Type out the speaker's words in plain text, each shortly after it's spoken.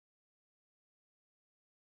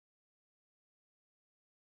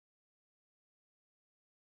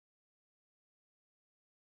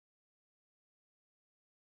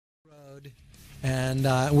And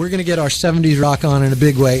we're going to get our 70s rock on in a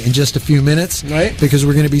big way in just a few minutes. Right. Because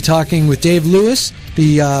we're going to be talking with Dave Lewis,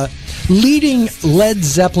 the leading Led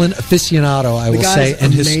Zeppelin aficionado, I will say,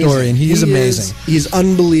 and historian. He's amazing. He's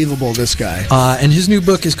unbelievable, this guy. And his new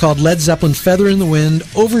book is called Led Zeppelin Feather in the Wind,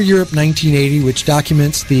 Over Europe 1980, which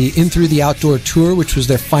documents the In Through the Outdoor tour, which was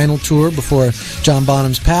their final tour before John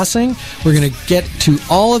Bonham's passing. We're going to get to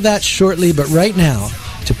all of that shortly, but right now,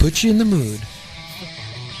 to put you in the mood.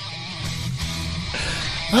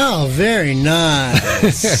 Oh, very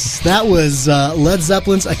nice. That was Led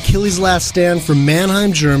Zeppelin's Achilles' Last Stand from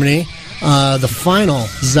Mannheim, Germany, the final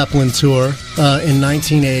Zeppelin tour in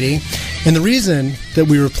 1980. And the reason that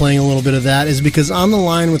we were playing a little bit of that is because on the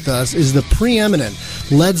line with us is the preeminent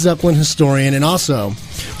Led Zeppelin historian and also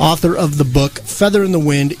author of the book Feather in the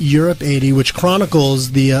Wind, Europe 80, which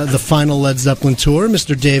chronicles the final Led Zeppelin tour.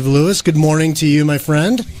 Mr. Dave Lewis, good morning to you, my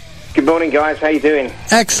friend. Good morning, guys. How you doing?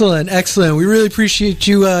 Excellent. We really appreciate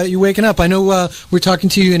you waking up. I know we're talking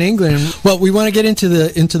to you in England. Well, we want to get into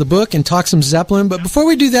the book and talk some Zeppelin. But before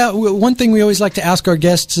we do that, one thing we always like to ask our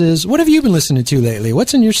guests is, what have you been listening to lately?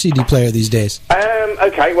 What's in your CD player these days?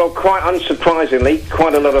 Okay, well, quite unsurprisingly,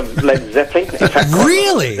 quite a lot of Led Zeppelin. In fact,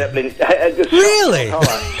 really? Zeppelin. Really?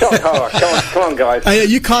 Shock horror. Come on, guys.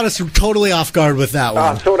 You caught us totally off guard with that one.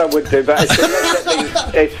 I thought I would do, but it's been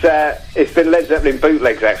Led Zeppelin. It's been Led Zeppelin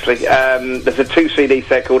bootlegs, actually. There's a 2-CD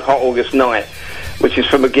set called Hot August Night, which is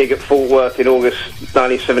from a gig at Fort Worth in August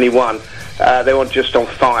 1971. They were just on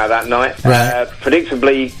fire that night. Right.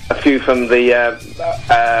 Predictably, a few from the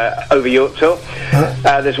Over Europe tour.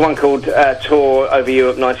 There's one called Tour Over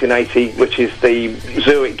Europe 1980, which is the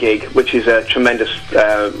Zurich gig, which is a tremendous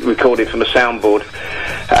recording from a soundboard.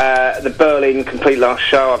 The Berlin Complete Last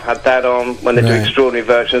Show, I've had that on when they do extraordinary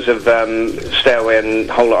versions of Stairway and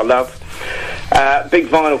Whole Lot of Love. Big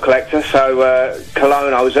vinyl collector, so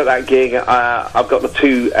Cologne, I was at that gig. I've got the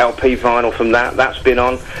 2 LP vinyl from that. That's been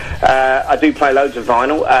on. I do play loads of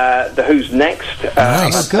vinyl. The Who's Next.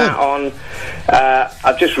 Nice. I've got that on.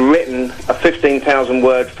 I've just written a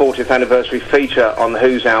 15,000-word 40th anniversary feature on the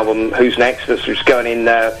Who's album, Who's Next, that's just going in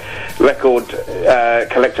Record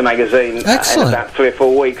Collector magazine in about 3 or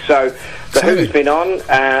 4 weeks. So the Who's been on.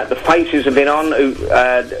 The Faces have been on.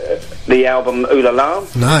 The album Ooh La La.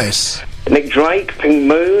 Nice. Nick Drake, Pink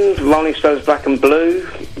Moon, Rolling Stones, Black and Blue,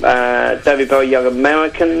 David Bowie, Young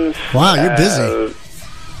Americans. Wow, you're busy.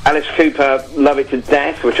 Alice Cooper, Love It to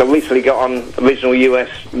Death, which I recently got on original US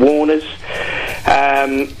Warners.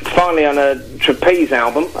 Finally on a Trapeze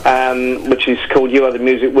album, which is called You Are the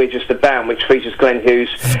Music, We're Just a Band, which features Glenn Hughes.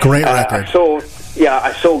 Great record.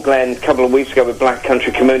 I saw Glenn a couple of weeks ago with Black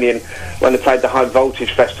Country Communion when they played the High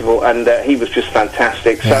Voltage Festival, and he was just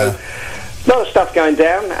fantastic. Yeah. So a lot of stuff going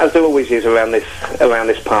down, as there always is around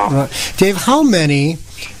this part. Right. Dave, how many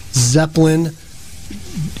Zeppelin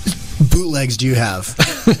bootlegs do you have?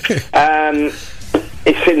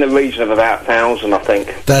 It's in the region of about 1,000, I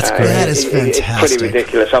think. That's great. That is fantastic. It's pretty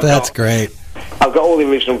ridiculous. That's great. I've got all the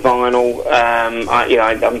original vinyl.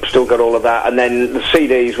 I've still got all of that. And then the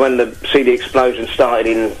CDs, when the CD explosion started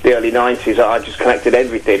in the early 90s, I just collected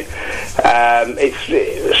everything.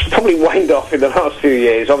 It's probably waned off in the last few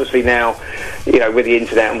years. Obviously now, with the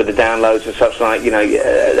internet and with the downloads and such like,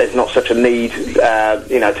 there's not such a need,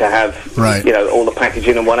 to have, all the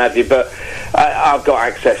packaging and what have you. But I've got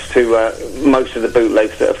access to most of the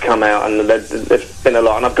bootlegs that have come out, and there's been a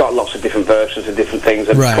lot. And I've got lots of different versions of different things.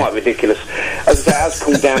 It's quite ridiculous. As I say, it has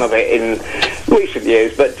cooled down a bit in recent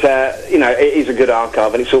years, but it is a good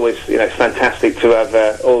archive, and it's always it's fantastic to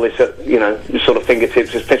have all this sort of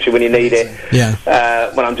fingertips, especially when you need it. Yeah.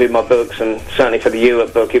 When I'm doing my books, and certainly for the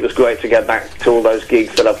Europe book, it was great to get back to all those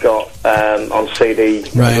gigs that I've got on CD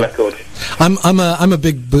and record. I'm a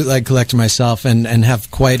big bootleg collector myself, and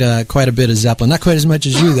have quite a bit of Zeppelin. Not quite as much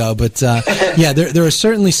as you though, but there are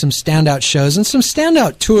certainly some standout shows and some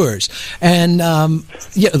standout tours. And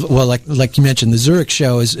like you mentioned, the Zurich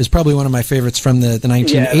show is probably one of my favorites from the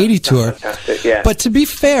 1980 tour. Fantastic, yeah. But to be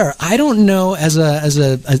fair, I don't know, as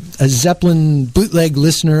a Zeppelin bootleg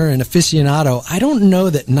listener and aficionado, I don't know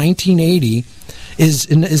that 1980 is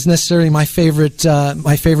necessarily my favorite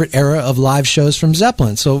era of live shows from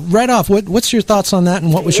Zeppelin. So right off, what's your thoughts on that,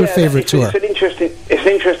 and what was your favorite tour? It's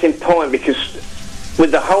an interesting point, because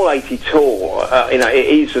with the whole 80 tour, it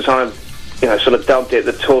is, as I've sort of dubbed it,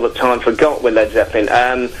 the tour that time forgot with Led Zeppelin.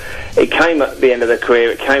 It came at the end of their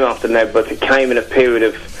career. It came after Nebworth. It came in a period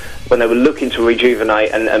of when they were looking to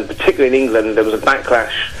rejuvenate, and particularly in England, there was a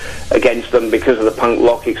backlash against them because of the punk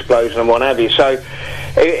rock explosion and what have you. So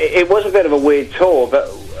it was a bit of a weird tour, but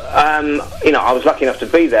I was lucky enough to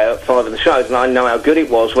be there at 5 of the shows, and I know how good it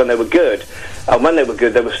was when they were good. And when they were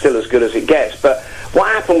good, they were still as good as it gets. But what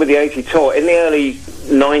happened with the 80 tour, in the early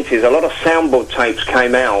 90s, a lot of soundboard tapes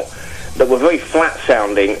came out that were very flat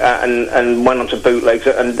sounding and went onto bootlegs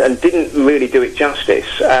and didn't really do it justice.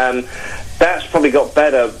 That's probably got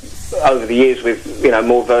better over the years with, you know,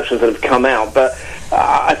 more versions that have come out. But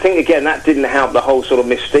I think, again, that didn't help the whole sort of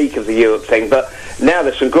mystique of the Europe thing. But now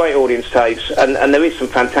there's some great audience tapes, and there is some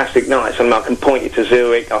fantastic nights. I mean, I can point you to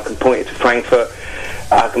Zurich, I can point you to Frankfurt,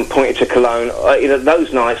 I can point you to Cologne. You know,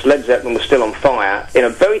 those nights, Led Zeppelin was still on fire in a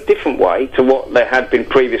very different way to what they had been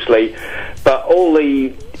previously. But all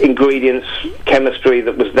the ingredients, chemistry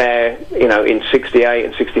that was there, you know, in 68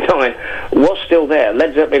 and 69 was still there.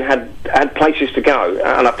 Led Zeppelin had places to go.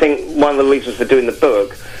 And I think one of the reasons for doing the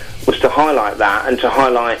book was to highlight that and to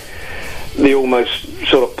highlight the almost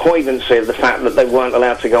sort of poignancy of the fact that they weren't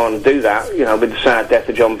allowed to go on and do that, you know, with the sad death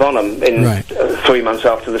of John Bonham in 3 months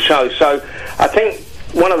after the show. So I think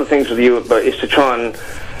one of the things with the Europe book is to try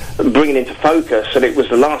and bring it into focus, and it was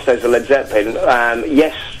the last days of Led Zeppelin.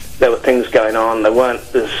 Yes, there were things going on. They weren't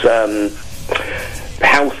as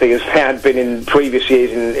healthy as they had been in previous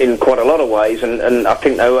years in quite a lot of ways, and I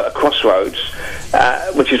think they were at a crossroads,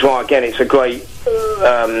 which is why, again, it's a great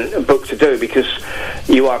book to do, because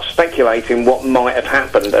you are speculating what might have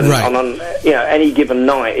happened, and on you know, any given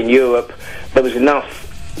night in Europe there was enough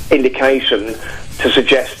indication to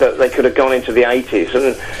suggest that they could have gone into the 80s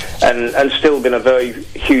and still been a very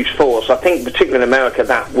huge force. I think particularly in America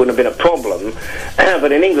that wouldn't have been a problem,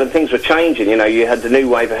 but in England things were changing. You know, you had the new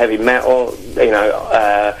wave of heavy metal, you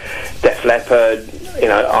know, Def Leppard, you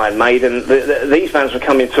know, Iron Maiden. These bands were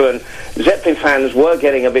coming through, and Zeppelin fans were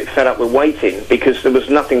getting a bit fed up with waiting because there was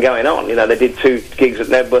nothing going on. You know, they did 2 gigs at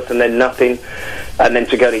Nebworth and then nothing, and then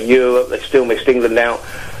to go to Europe, they still missed England out.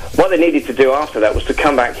 What they needed to do after that was to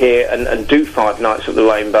come back here and do 5 nights at the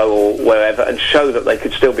Rainbow or wherever and show that they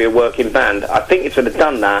could still be a working band. I think if they'd have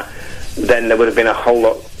done that, then there would have been a whole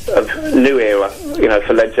lot of new era, you know,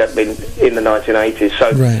 for Led Zeppelin in the 1980s.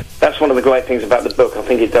 So that's one of the great things about the book. I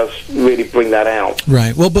think it does really bring that out.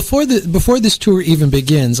 Right. Well, before this tour even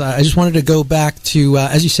begins, I just wanted to go back to,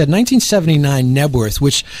 as you said, 1979 Nebworth,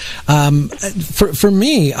 which for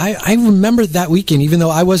me, I remember that weekend, even though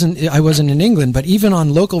I wasn't in England, but even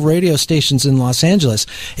on local radio stations in Los Angeles,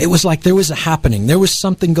 it was like there was a happening. There was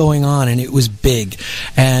something going on, and it was big.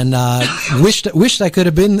 And wished I could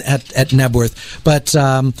have been at Nebworth, but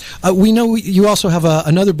we know you also have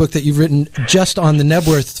another book that you've written just on the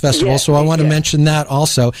Nebworth Festival, so I want to mention that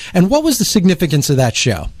also. And what was the significance of that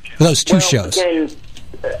show, those two shows? Again,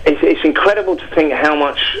 it's incredible to think how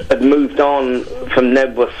much had moved on from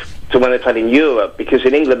Nebworth to when they played in Europe, because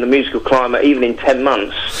in England the musical climate, even in 10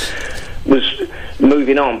 months, was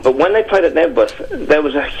moving on. But when they played at Nebworth, there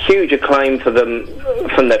was a huge acclaim for them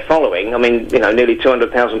from their following. I mean, you know, nearly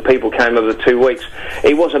 200,000 people came over the 2 weeks.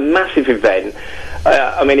 It was a massive event.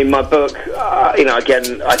 I mean, in my book, you know,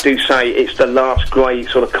 again, I do say it's the last great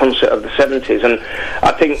sort of concert of the 70s, and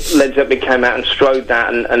I think Led Zeppelin came out and strode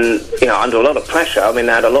that, and you know, under a lot of pressure. I mean,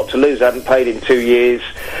 they had a lot to lose. They hadn't played in 2 years,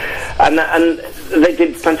 and they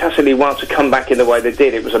did fantastically well to come back in the way they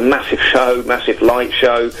did. It was a massive show, massive light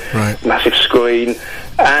show, massive screen,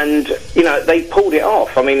 and you know, they pulled it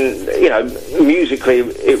off. I mean, you know, musically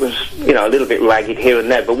it was, you know, a little bit ragged here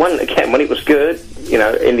and there, but when it was good, you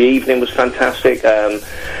know, in the evening was fantastic.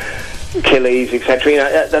 Achilles, etc. You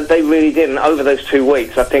know, they really did. And over those 2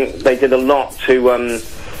 weeks, I think they did a lot to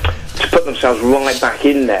put themselves right back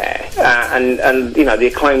in there. And you know, the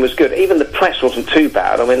acclaim was good. Even the press wasn't too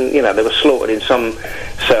bad. I mean, you know, they were slaughtered in some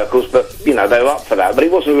circles, but you know, they were up for that. But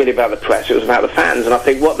it wasn't really about the press. It was about the fans. And I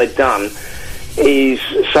think what they've done is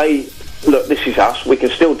say, look, this is us. We can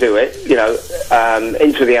still do it. You know,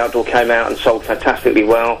 Into the Outdoor came out and sold fantastically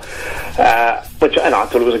well, and I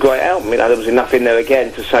thought it was a great album. You know, there was enough in there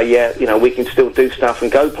again to say, yeah, you know, we can still do stuff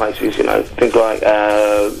and go places. You know, things like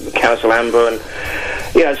Carousel Amber, and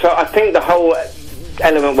you know. So I think the whole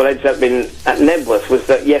element with Led Zeppelin at Nebworth was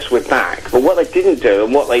that yes, we're back. But what they didn't do,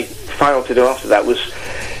 and what they failed to do after that, was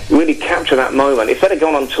really capture that moment. If they'd have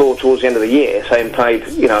gone on tour towards the end of the year, say, and played,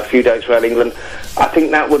 you know, a few dates around England, I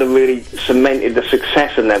think that would have really cemented the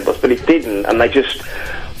success in Nebworth, but it didn't, and they just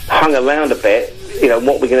hung around a bit, you know,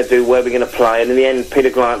 what we're going to do, where we're going to play, and in the end, Peter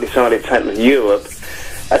Grant decided to take them to Europe,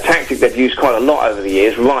 a tactic they've used quite a lot over the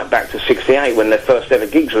years, right back to 68, when their first ever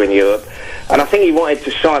gigs were in Europe. And I think he wanted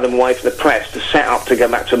to shy them away from the press to set up to go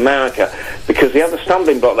back to America, because the other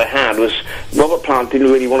stumbling block they had was Robert Plant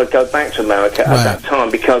didn't really want to go back to America at that time,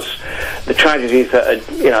 because the tragedies that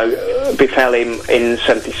had, you know, befell him in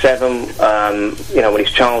 77, you know, when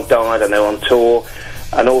his child died and they were on tour,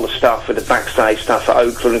 and all the stuff with the backstage stuff at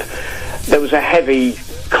Oakland, there was a heavy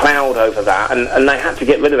cloud over that, and they had to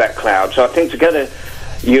get rid of that cloud. So I think to go to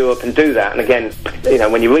Europe and do that, and again,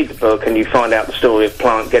 when you read the book and you find out the story of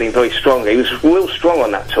Plant getting very strong, he was real strong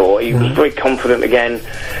on that tour. He was very confident again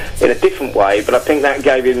in a different way, but I think that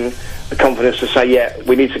gave him the confidence to say, yeah,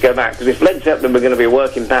 we need to go back, because if Led Zeppelin were going to be a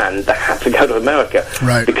working band, they had to go to America,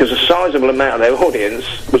 because a sizable amount of their audience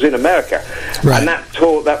was in America, and that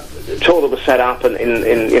tour that was set up and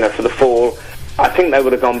in for the fall, I think they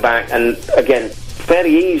would have gone back and again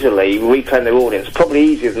fairly easily reclaim their audience, probably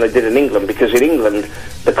easier than they did in England, because in England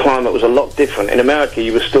the climate was a lot different. In America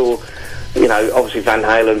you were still, obviously Van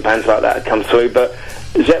Halen, bands like that had come through, but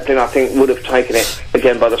Zeppelin I think would have taken it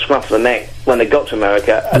again by the scruff of the neck when they got to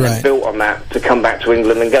America, and then built on that to come back to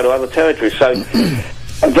England and go to other territories. So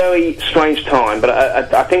a very strange time, but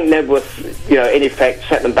I think Nebworth, in effect,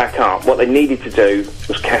 set them back up. What they needed to do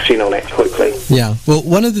was cash in on it quickly. Yeah. Well,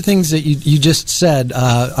 one of the things that you just said,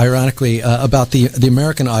 ironically, about the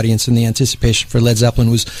American audience and the anticipation for Led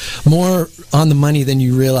Zeppelin was more on the money than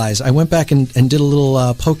you realize. I went back and did a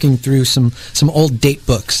little poking through some old date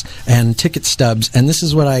books and ticket stubs, and this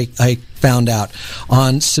is what I found out.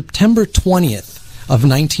 On September 20th, of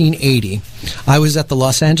 1980, I was at the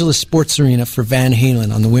Los Angeles Sports Arena for Van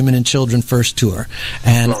Halen on the Women and Children First Tour,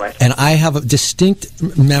 and I have a distinct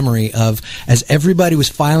memory of, as everybody was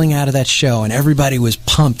filing out of that show and everybody was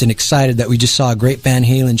pumped and excited that we just saw a great Van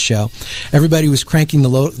Halen show, everybody was cranking the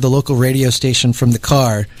local radio station from the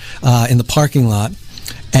car in the parking lot,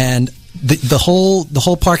 and the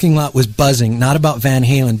whole parking lot was buzzing, not about Van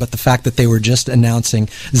Halen, but the fact that they were just announcing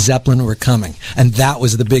Zeppelin were coming, and that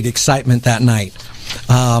was the big excitement that night.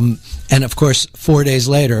 And of course, 4 days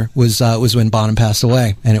later was when Bonham passed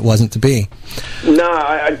away, and it wasn't to be. No,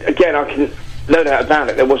 I can no doubt about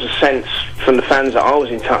it. There was a sense from the fans that I was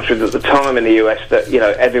in touch with at the time in the US that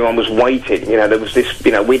everyone was waiting. There was this.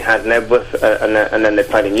 We'd had Nebworth, and then they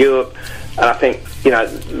played in Europe, and I think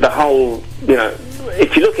the whole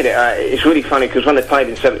if you look at it, it's really funny, because when they played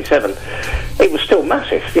in '77, it was still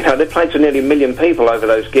massive. They played to nearly 1 million people over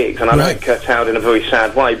those gigs, and I know it cut out in a very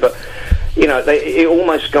sad way, but it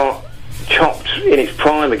almost got chopped in its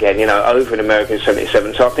prime again, over in America in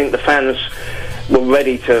 '77. So I think the fans were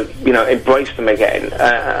ready to, embrace them again.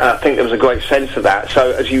 I think there was a great sense of that.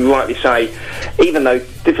 So, as you rightly say, even though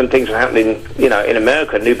different things were happening, in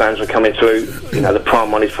America, new bands were coming through. The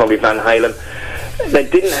prime one is probably Van Halen. They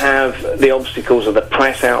didn't have the obstacles of the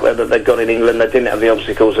press out there that they'd got in England. They didn't have the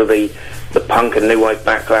obstacles of the punk and new wave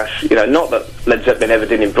backlash. Not that Led Zeppelin ever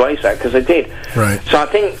did embrace that, because they did. Right. So I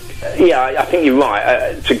think you're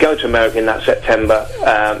right. To go to America in that September,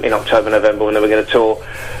 in October, November, when they were going to tour,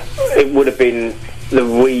 it would have been the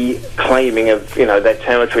reclaiming of their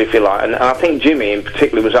territory, if you like, and I think Jimmy in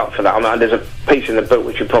particular was up for that. I mean, there's a piece in the book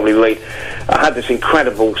which you probably read. I had this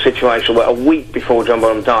incredible situation where a week before John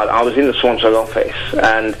Bonham died, I was in the Swansea office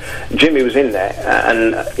and Jimmy was in there,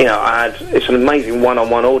 and it's an amazing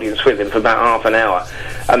one-on-one audience with him for about half an hour,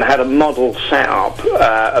 and I had a model set up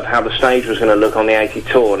of how the stage was going to look on the 80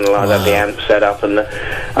 tour, and I had the amp set up, and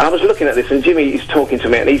I was looking at this, and Jimmy is talking to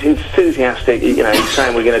me, and he's enthusiastic. He's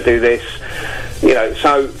saying we're going to do this.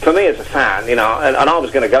 So for me as a fan, and I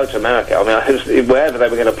was going to go to America. I mean, wherever they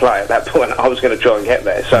were going to play at that point, I was going to try and get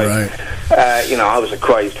there. So, I was a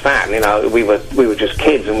crazed fan. We were just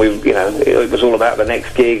kids, and it was all about the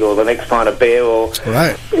next gig or the next pint of beer, or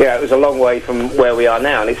it was a long way from where we are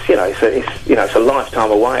now, and it's a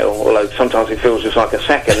lifetime away. Although sometimes it feels just like a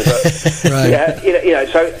second. But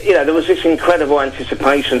so there was this incredible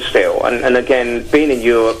anticipation still, and again being in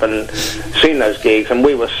Europe and seeing those gigs, and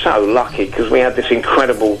we were so lucky because we had this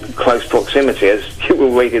incredible close proximity. As you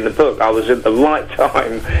will read in the book, I was at the right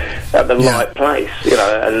time at the right place,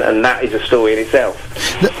 and that is a story in itself.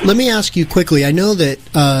 Let me ask you quickly. I know that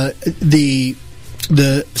the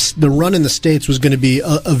run in the States was going to be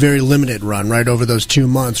a very limited run, right, over those 2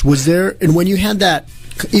 months. Was there, and when you had that,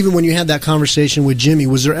 even when you had that conversation with Jimmy,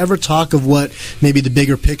 was there ever talk of what maybe the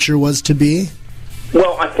bigger picture was to be?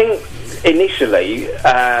 Well, I think initially,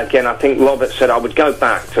 again, I think Robert said I would go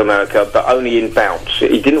back to America, but only in bouts.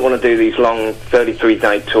 He didn't want to do these long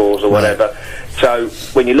 33-day tours or whatever. So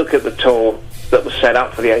when you look at the tour that was set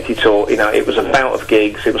up for the 80 tour, it was a bout of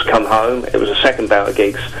gigs. It was come home. It was a second bout of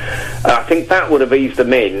gigs. I think that would have eased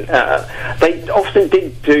them in. They often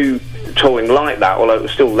did do touring like that, although it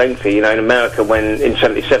was still lengthy. In America, when in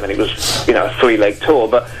 '77 it was a 3-leg tour,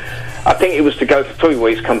 but I think it was to go for 3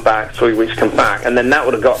 weeks, come back, 3 weeks, come back, and then that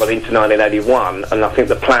would have got them into 1981. And I think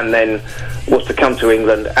the plan then was to come to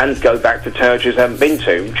England and go back to territories they haven't been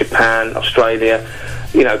to, Japan, Australia,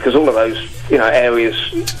 because all of those areas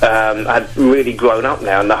had really grown up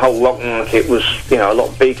now, and the whole rock market was a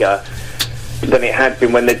lot bigger. than it had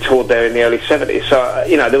been when they toured there in the early 70s. So,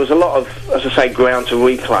 there was a lot of, as I say, ground to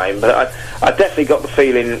reclaim. But I definitely got the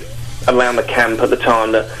feeling around the camp at the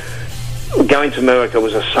time that going to America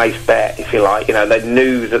was a safe bet, if you like. They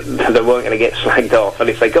knew that they weren't going to get slagged off, and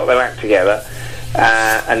if they got their act together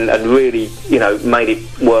and really, made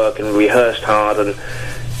it work and rehearsed hard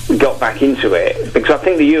and got back into it, because I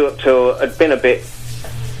think the Europe tour had been a bit...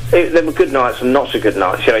 there were good nights and not so good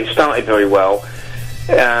nights. It started very well,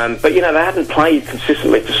 but they hadn't played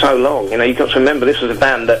consistently for so long. You've got to remember this was a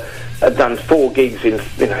band that had done 4 gigs in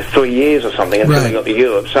 3 years or something until they got to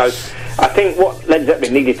Europe. So I think what Led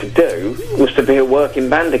Zeppelin needed to do was to be a working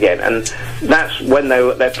band again, and that's when they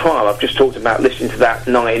were at their prime. I've just talked about listening to that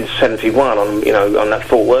 1971 on that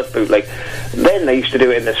Fort Worth bootleg. Then they used to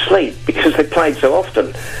do it in their sleep because they played so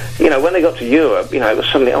often. When they got to Europe, it was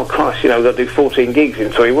suddenly, oh Christ, we've got to do 14 gigs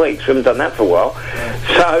in 3 weeks. We haven't done that for a while.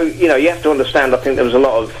 So, you have to understand, I think there was a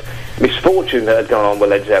lot of misfortune that had gone on with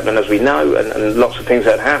Led Zeppelin, as we know, and lots of things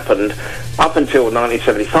that had happened. Up until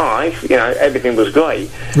 1975, everything was great.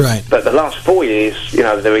 Right. But the last 4 years,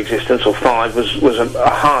 their existence, or 5, was a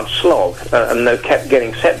hard slog, and they kept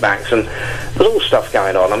getting setbacks, and there was all stuff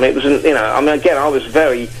going on. I mean, it was, again, I was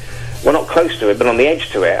very... well, not close to it, but on the edge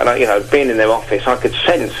to it. And, being in their office, I could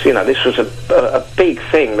sense, this was a big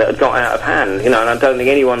thing that had got out of hand, and I don't think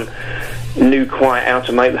anyone knew quite how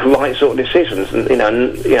to make the right sort of decisions. And,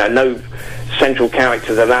 no central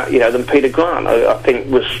character than that, than Peter Grant, I think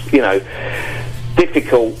was,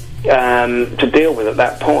 difficult to deal with at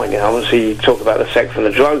that point. Obviously, you talk about the sex and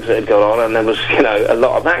the drugs that had gone on, and there was, a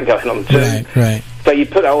lot of that going on too. Right. So you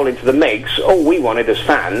put it all into the mix. All we wanted as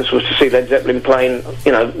fans was to see Led Zeppelin playing,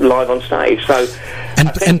 live on stage. So,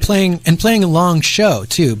 and playing a long show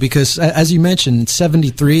too, because as you mentioned,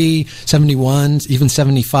 73, 71, even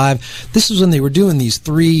 75. This was when they were doing these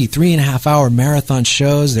 3.5 hour marathon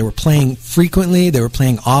shows. They were playing frequently. They were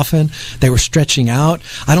playing often. They were stretching out.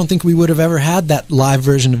 I don't think we would have ever had that live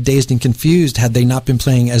version of Dazed and Confused had they not been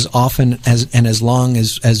playing as often as long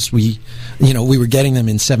as we were getting them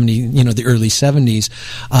in the early 70s.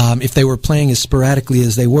 If they were playing as sporadically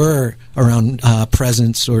as they were around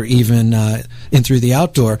Presence or even in Through the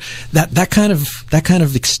Outdoor, that kind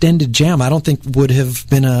of extended jam, I don't think would have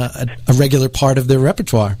been a regular part of their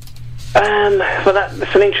repertoire. Well,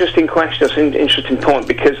 that's an interesting question. That's an interesting point,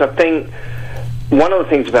 because I think one of the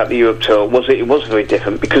things about the Europe tour was it was very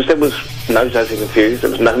different, because there was no Dazed and Confused,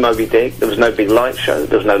 there was no Moby Dick, there was no big light show,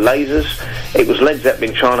 there was no lasers. It was Led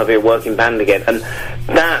Zeppelin trying to be a working band again, and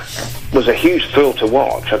that was a huge thrill to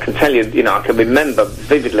watch. I can tell you, I can remember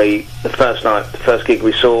vividly the first night, the first gig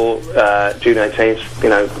we saw, June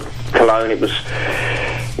 18th, Cologne.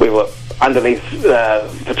 We were underneath the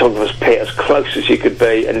photographer's pit as close as you could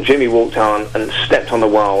be, and Jimmy walked on and stepped on the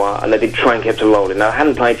wah-wah, and they did Train Kept a Rolling. Now, I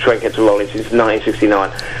hadn't played Train Kept a Rolling since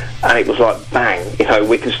 1969, and it was like, bang,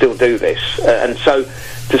 we can still do this. And so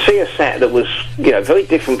to see a set that was, very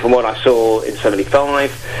different from what I saw in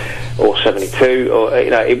 75 or 72, or,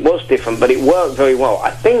 it was different, but it worked very well.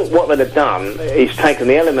 I think what they'd have done is taken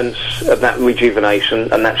the elements of that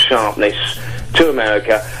rejuvenation and that sharpness to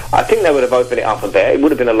America. I think they would have opened it up a bit. It would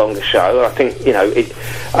have been a longer show. I think,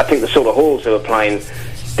 I think the sort of halls they were playing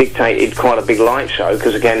dictated quite a big light show,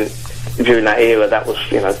 because again, during that era, that was,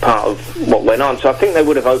 part of what went on. So I think they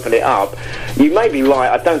would have opened it up. You may be right.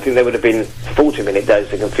 I don't think there would have been 40-minute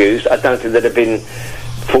Dazed and Confused. I don't think there'd have been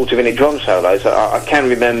 40-minute drum solos. I can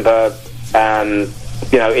remember,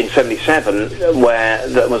 in 77, where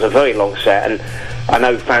that was a very long set, and I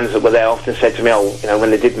know fans that were there often said to me,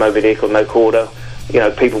 when they did Moby Dick or No Quarter,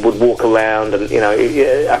 people would walk around, and,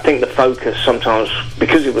 I think the focus sometimes,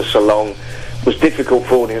 because it was so long, was difficult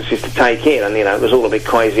for audiences to take in, and it was all a bit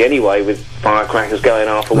crazy anyway, with firecrackers going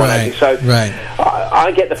off and what have you. So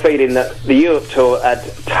I get the feeling that the Europe tour had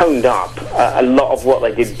toned up a lot of what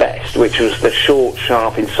they did best, which was the short,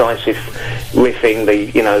 sharp, incisive riffing,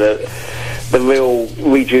 the real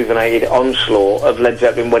rejuvenated onslaught of Led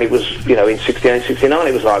Zeppelin when it was, in 68, 69,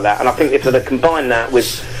 it was like that. And I think if they'd have combined that with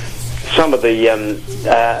some of the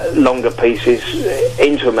longer pieces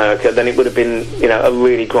into America, then it would have been, a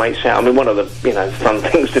really great set. I mean, one of the, fun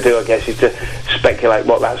things to do, I guess, is to speculate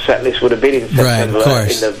what that set list would have been in September,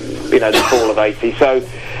 in the fall of 80. So,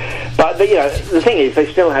 but the thing is,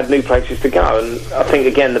 they still had new places to go, and I think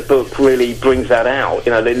again the book really brings that out.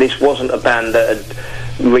 This wasn't a band that had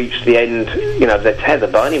reached the end, of their tether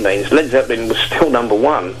by any means. Led Zeppelin was still number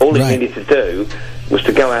one. All it needed to do was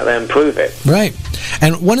to go out there and prove it. Right.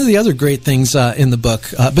 And one of the other great things in the book,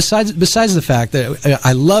 besides the fact that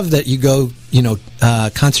I love that you go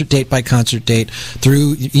concert date by concert date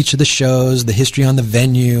through each of the shows, the history on the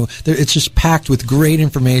venue. It's just packed with great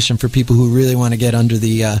information for people who really want to get under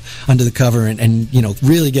the cover and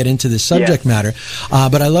really get into this subject matter.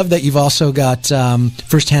 But I love that you've also got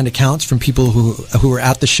firsthand accounts from people who were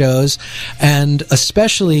at the shows, and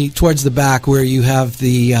especially towards the back where you have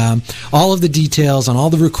the all of the details on all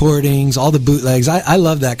the recordings, all the bootlegs. I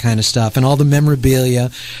love that kind of stuff, and all the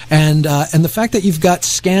memorabilia, and the fact that you've got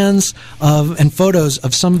scans of and photos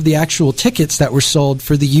of some of the actual tickets that were sold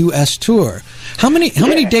for the U.S. tour. How many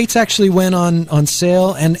dates actually went on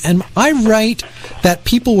sale? And am I right that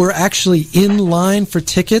people were actually in line for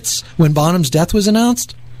tickets when Bonham's death was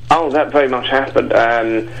announced? Oh, that very much happened.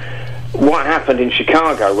 What happened in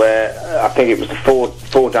Chicago, where I think it was the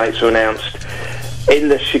four dates were announced, in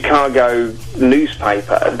the Chicago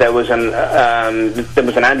newspaper there was an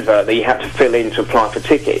advert that you had to fill in to apply for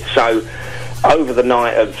tickets. So over the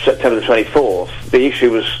night of September the 24th, the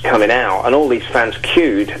issue was coming out, and all these fans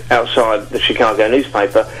queued outside the Chicago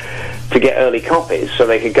newspaper to get early copies so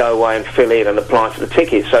they could go away and fill in and apply for the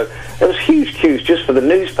tickets. So there was huge queues just for the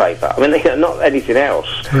newspaper. I mean, not anything else.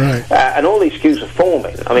 Right. And all these queues were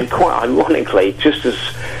forming. I mean, quite ironically, just as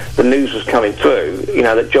the news was coming through,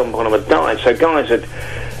 that John Bonham had died. So guys had,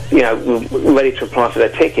 were ready to apply for their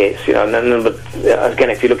tickets, and then, again,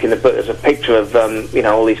 if you look in the book, there's a picture of,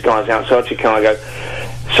 all these guys outside Chicago.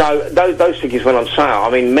 So those tickets went on sale. I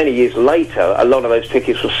mean, many years later, a lot of those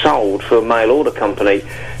tickets were sold through a mail order company.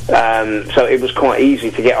 So it was quite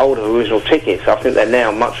easy to get hold of original tickets. I think they're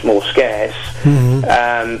now much more scarce.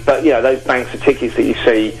 Mm-hmm. But those banks of tickets that you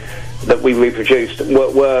see that we reproduced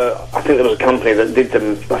were I think there was a company that did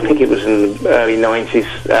them. I think it was in the early 90s,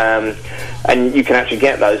 and you can actually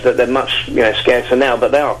get those. That they're much scarcer now,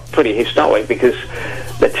 but they are pretty historic because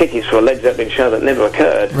they're tickets for a Led Zeppelin show that never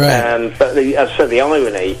occurred. Right. But as I said, the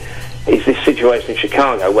irony is this situation in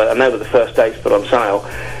Chicago, where I know the first dates put on sale,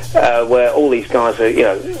 where all these guys are,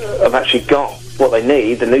 have actually got what they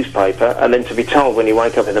need, the newspaper, and then to be told when you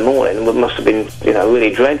wake up in the morning, it must have been,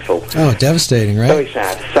 really dreadful. Oh, devastating, right? Very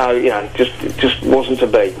sad. So, just wasn't to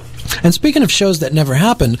be. And speaking of shows that never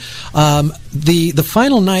happened, the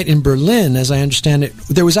final night in Berlin, as I understand it,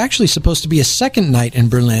 there was actually supposed to be a second night in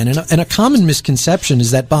Berlin, and a common misconception is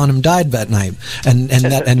that Bonham died that night, and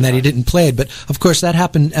that he didn't play it. But of course, that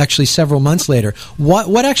happened actually several months later.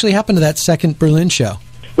 What actually happened to that second Berlin show?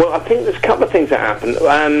 Well, I think there's a couple of things that happened.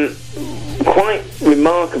 Quite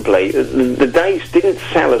remarkably, the days didn't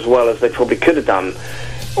sell as well as they probably could have done,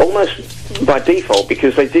 almost by default,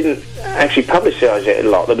 because they didn't actually publicise it a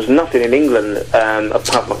lot. There was nothing in England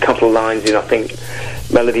apart from a couple of lines in, I think,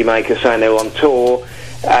 Melody Maker saying they were on tour.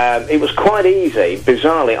 It was quite easy,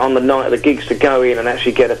 bizarrely, on the night of the gigs to go in and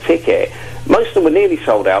actually get a ticket. Most of them were nearly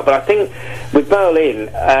sold out, but I think with Berlin,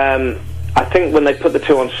 I think when they put the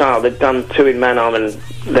two on sale, they'd done two in Mannheim and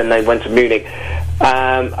then they went to Munich.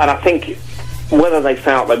 And I think whether they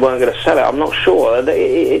felt they weren't going to sell it, I'm not sure. I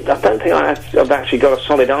don't think I've actually got a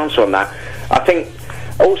solid answer on that. I think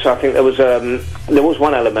there was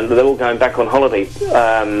one element that they're all going back on holiday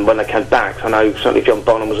when they came back. I know certainly John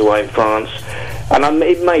Bonham was away in France, and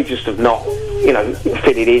it may just have not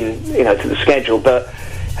fitted in to the schedule, but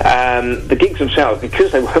the gigs themselves,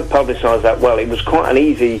 because they weren't publicised that well, it was quite an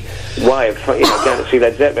easy way of going to see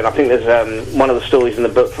Led Zeppelin. I think there's one of the stories in the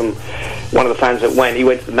book from one of the fans that went. He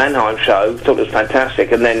went to the Mannheim show, thought it was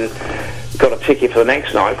fantastic, and then got a ticket for the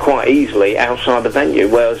next night quite easily outside the venue.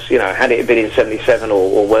 Whereas had it been in '77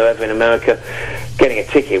 or wherever in America, getting a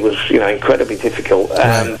ticket was incredibly difficult.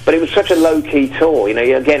 But it was such a low-key tour.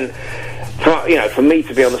 Again, for me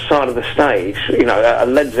to be on the side of the stage, a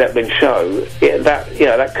Led Zeppelin show, that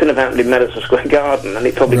couldn't have happened in Madison Square Garden, and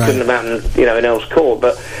it probably couldn't have happened, in Earls Court.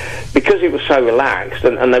 But because it was so relaxed,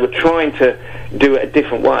 and they were trying to do it a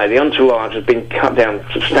different way, the entourage had been cut down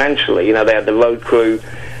substantially. They had the road crew,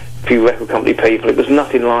 a few record company people. It was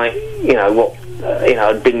nothing like what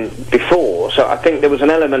had been before. So I think there was an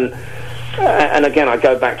element. And again, I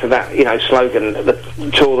go back to that, slogan, the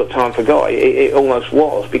tour that time forgot. It almost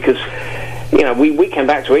was, because, we came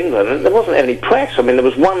back to England and there wasn't any press. I mean, there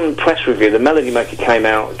was one press review. The Melody Maker came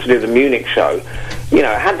out to do the Munich show.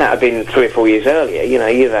 Had that been 3 or 4 years earlier,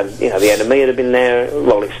 you'd had, the Enemy would have been there,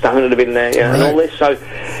 Rolling Stone would have been there, and all this. So,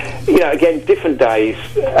 again, different days.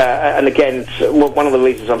 And again, one of the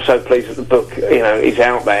reasons I'm so pleased that the book, is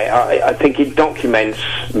out there. I think it documents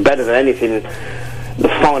better than anything the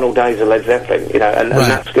final days of Led Zeppelin, and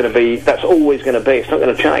that's always going to be. It's not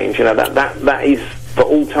going to change. That is for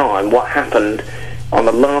all time what happened on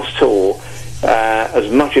the last tour. As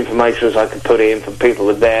much information as I could put in from people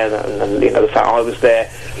who were there, and the fact I was there,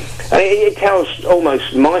 And it tells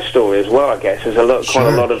almost my story as well, I guess. There's quite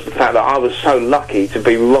a lot of the fact that I was so lucky to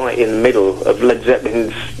be right in the middle of Led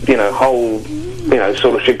Zeppelin's, whole,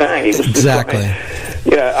 sort of shebang. It was exactly. Just like,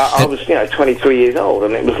 I was, 23 years old,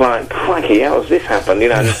 and it was like, crikey, how has this happened?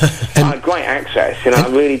 And I had great access, I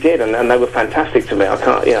really did, and they were fantastic to me. I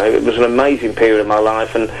can't, it was an amazing period of my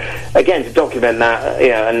life, and again, to document that,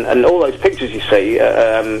 and all those pictures you see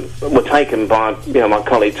were taken by, my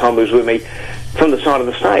colleague Tom, who was with me, from the side of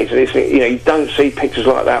the stage. And it's, you don't see pictures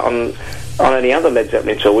like that on any other Led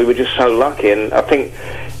Zeppelin tour. We were just so lucky, and I think,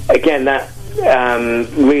 again, that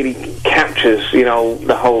really captures,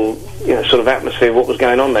 the whole, sort of atmosphere of what was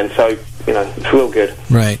going on then. So, it's real good.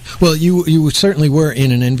 Right. Well, you certainly were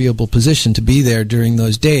in an enviable position to be there during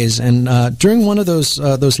those days. And during one of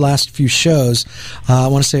those last few shows, I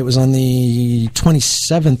want to say it was on the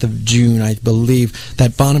 27th of June, I believe,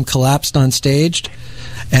 that Bonham collapsed on stage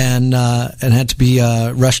and had to be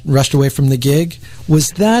rushed away from the gig.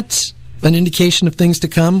 Was that an indication of things to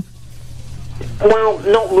come? Well,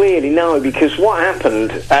 not really, no, because what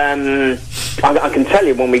happened, I can tell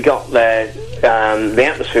you when we got there, the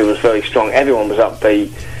atmosphere was very strong. Everyone was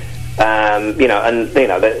upbeat,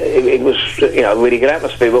 it was, a really good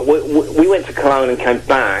atmosphere. But we went to Cologne and came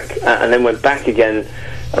back, and then went back again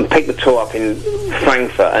and picked the tour up in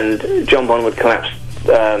Frankfurt, and John Bonham had collapsed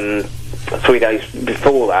 3 days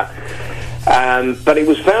before that. But it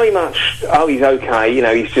was very much, he's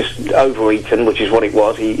okay, he's just overeaten, which is what it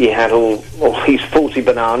was. He had all these 40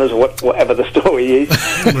 bananas, or whatever the story is,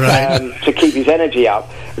 right. To keep his energy up.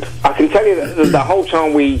 I can tell you that the whole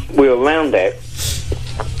time we were around it,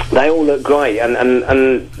 they all looked great, and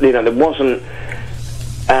there wasn't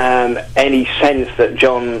any sense that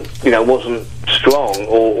John, wasn't strong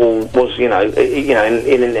or was, in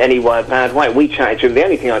any way a bad way. We chatted to him. The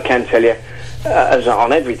only thing I can tell you, as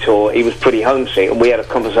on every tour, he was pretty homesick, and we had a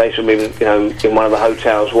conversation with him, in one of the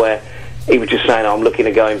hotels where he was just saying, I'm looking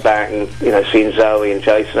at going back and, seeing Zoe and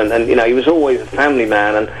Jason, and he was always a family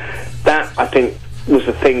man, and that, I think, was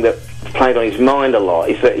the thing that played on his mind a lot,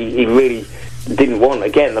 is that he really didn't want,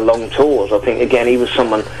 again, the long tours. I think, again, he was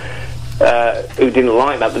someone who didn't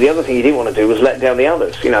like that, but the other thing he didn't want to do was let down the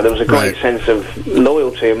others. There was a great sense of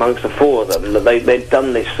loyalty amongst the four of them, that they'd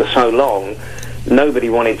done this for so long. Nobody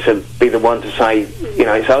wanted to be the one to say,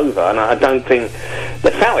 it's over, and I don't think they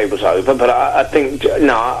felt it was over, but I think,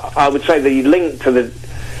 I would say the link to the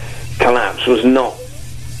collapse was not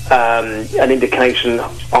an indication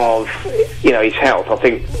of, his health. I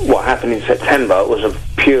think what happened in September was a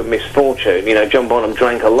pure misfortune. John Bonham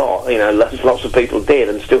drank a lot, lots of people did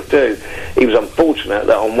and still do. He was unfortunate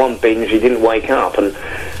that on one binge he didn't wake up, and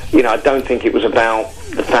I don't think it was about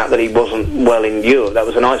the fact that he wasn't well in Europe. That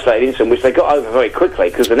was an isolated incident, which they got over very quickly,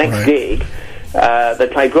 because the next gig, they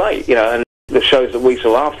played great, and the shows that we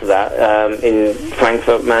saw after that, in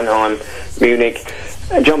Frankfurt, Mannheim, Munich,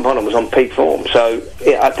 John Bonham was on peak form. So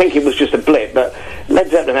I think it was just a blip, but Led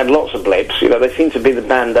Zeppelin had lots of blips. They seemed to be the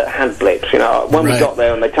band that had blips. When we got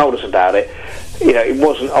there and they told us about it, I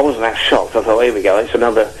wasn't that shocked. I thought, here we go, it's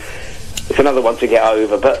another one to get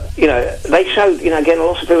over. But they showed, again,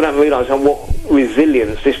 lots of people don't realise what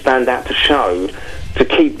resilience this band had to show to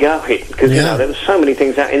keep going, because there were so many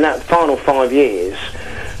things that in that final 5 years,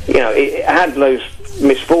 it had those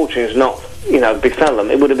misfortunes not befell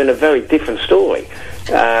them, it would have been a very different story.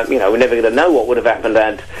 We're never going to know what would have happened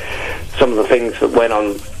had some of the things that went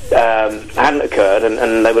on hadn't occurred,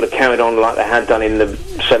 and they would have carried on like they had done in the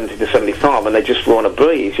 70 to 75, and they just were on a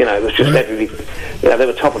breeze. It was just everybody, they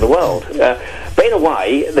were top of the world. But in a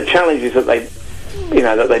way, the challenges that they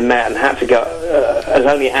met and had to go has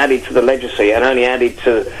only added to the legacy and only added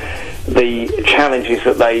to the challenges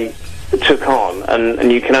that they took on,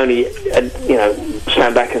 and you can only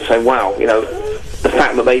stand back and say, wow, the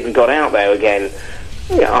fact that they even got out there again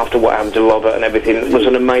after what happened to Robert and everything was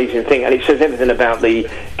an amazing thing, and it says everything about the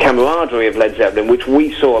camaraderie of Led Zeppelin, which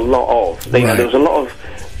we saw a lot of. There was a lot of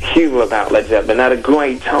humour about Led Zeppelin. They had a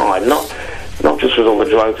great time, not just with all the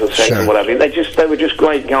drugs and sex and whatever. They were just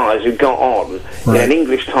great guys who got on in an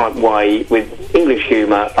English type way with English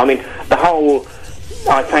humour. I mean, the whole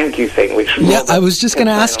I thank you thing, which I was just going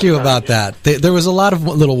to ask you about that. There was a lot of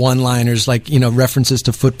little one-liners, like references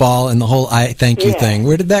to football and the whole "I thank you" thing.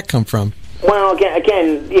 Where did that come from? Well,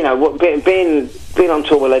 again, being on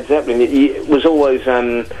tour with Led Zeppelin, it was always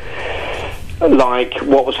like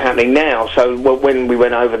what was happening now. So when we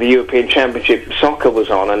went over, the European Championship soccer was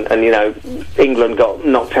on, and England got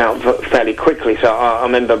knocked out fairly quickly. So I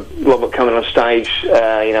remember Robert coming on stage,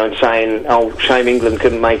 and saying, "Oh, shame England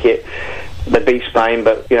couldn't make it. They beat Spain,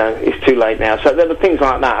 but it's too late now." So there were things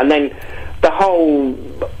like that, and then the whole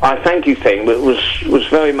I thank you thing was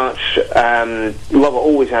very much Robert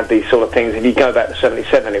always had these sort of things. If you go back to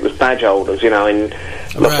 77, it was badge holders, in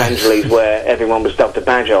Los Angeles, where everyone was dubbed a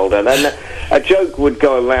badge holder, and a joke would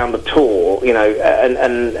go around the tour,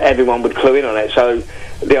 and everyone would clue in on it. So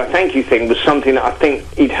the I thank you thing was something that I think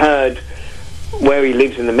he'd heard where he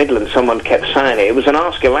lives in the Midlands. Someone kept saying it. It was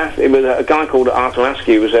it was a guy called Arthur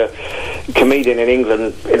Askew, who was a comedian in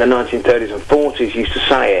England in the 1930s and 40s, used to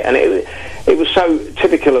say it, and it was so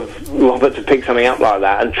typical of Robert to pick something up like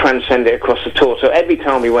that and transcend it across the tour. So every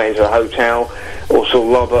time he went into a hotel or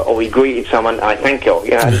saw Robert or he greeted someone, I thank you,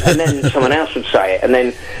 and then someone else would say it, and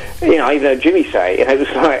then I even heard Jimmy say it. It was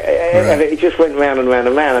like it just went round and round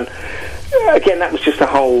and round. And again, that was just the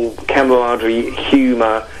whole camaraderie,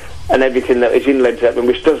 humour, and everything that is in Led Zeppelin,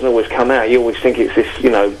 which doesn't always come out. You always think it's this,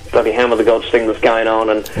 bloody Hammer the Gods thing that's going on,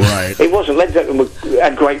 and it wasn't. Led Zeppelin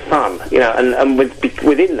had great fun, and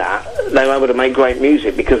within that, they were able to make great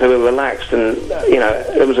music because they were relaxed, and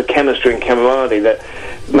there was a chemistry and camaraderie that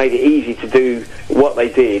made it easy to do what they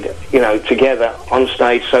did, together on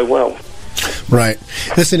stage so well. Right.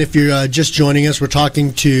 Listen, if you're just joining us, we're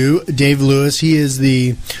talking to Dave Lewis. He is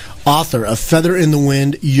the author of Feather in the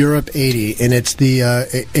Wind, Europe 80, and it's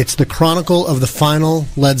the chronicle of the final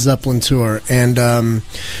Led Zeppelin tour. And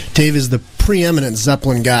Dave is the preeminent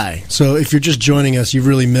Zeppelin guy. So if you're just joining us, you've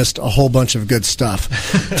really missed a whole bunch of good stuff.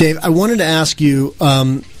 Dave, I wanted to ask you,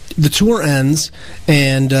 the tour ends,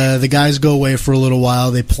 and the guys go away for a little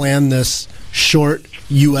while. They plan this short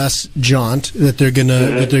U.S. jaunt that they're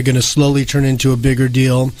gonna slowly turn into a bigger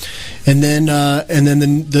deal, and then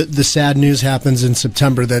the sad news happens in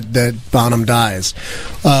September that Bonham dies.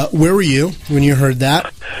 Where were you when you heard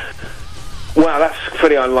that? Well, that's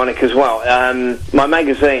pretty ironic as well. My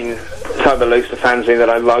magazine, Sober Loose, the fanzine that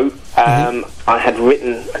I wrote, I had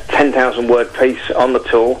written a 10,000 word piece on the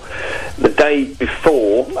tour. The day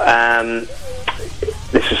before,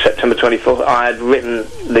 this is September 24th, I had written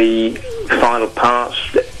the final parts,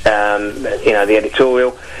 the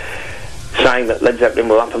editorial, saying that Led Zeppelin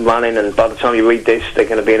were up and running, and by the time you read this, they're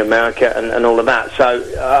going to be in America, and all of that. So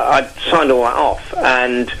I signed all that off,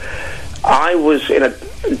 and I was in a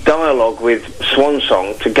dialogue with Swan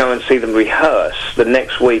Song to go and see them rehearse the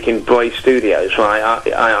next week in Bray Studios. Right,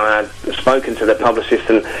 I had spoken to the publicist,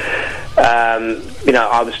 and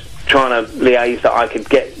I was trying to liaise that I could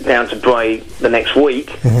get down to Bray the next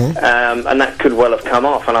week, and that could well have come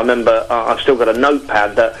off. And I remember I've still got a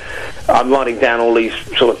notepad that I'm writing down all these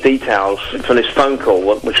sort of details from this phone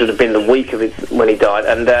call, which would have been the week of it when he died,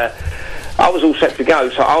 and I was all set to go.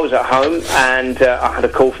 So I was at home, and I had a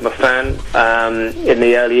call from a fan in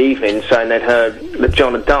the early evening saying they'd heard that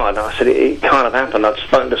John had died, and I said it can't have happened. I'd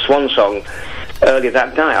spoken to Swan Song earlier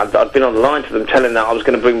that day. I'd been on the line to them telling them I was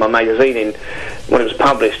going to bring my magazine in when it was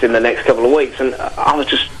published in the next couple of weeks, and I was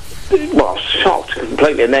just shocked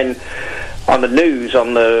completely. And then on the news,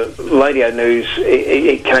 on the radio news,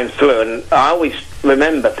 it came through, and I always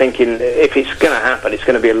remember thinking, if it's going to happen, it's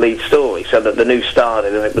going to be a lead story, so that the news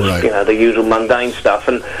started, and it was the usual mundane stuff.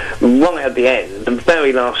 And right at the end, the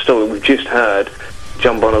very last story, we've just heard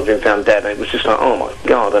John Bonham's been found dead, and it was just like, oh my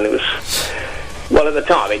God. And it was, well, at the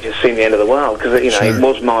time, it just seemed the end of the world, because it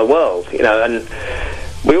was my world, and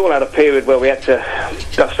we all had a period where we had to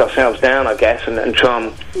dust ourselves down, I guess, and try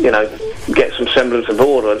and get some semblance of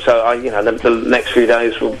order. And so the next few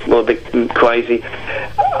days were a bit crazy.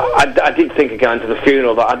 I did think of going to the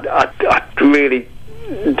funeral, but I really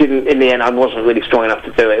didn't. In the end, I wasn't really strong enough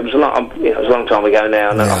to do it. It was a long time ago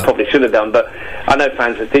now, and I probably should have done. But I know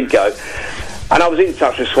fans that did go. And I was in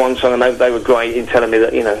touch with Swan Song, and they were great in telling me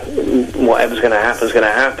that whatever's going to happen is going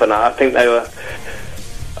to happen. I think they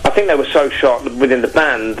were so shocked within the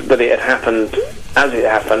band that it had happened as it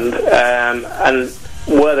happened, and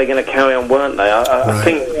were they going to carry on, weren't they? I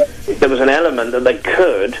think there was an element that they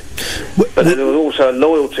could, but there was also a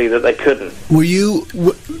loyalty that they couldn't. Were you,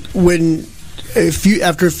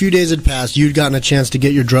 after a few days had passed, you'd gotten a chance to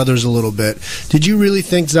get your druthers a little bit, did you really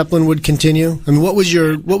think Zeppelin would continue? I mean, what was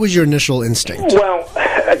your initial instinct? Well,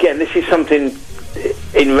 again, this is something,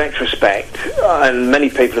 in retrospect, and many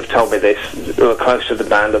people have told me this who were close to the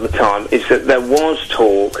band at the time, is that there was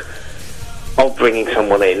talk of bringing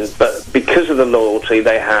someone in, but because of the loyalty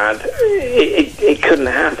they had, it couldn't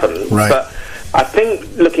happen. Right. But I think,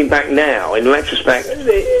 looking back now, in retrospect,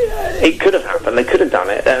 it could have happened. They could have done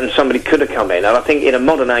it, and somebody could have come in. And I think in a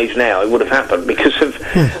modern age now, it would have happened because of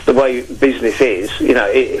the way business is.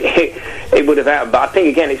 It would have happened. But I think,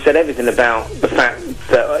 again, it said everything about the fact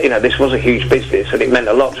that this was a huge business, and it meant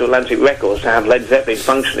a lot to Atlantic Records to have Led Zeppelin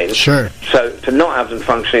functioning. Sure. So to not have them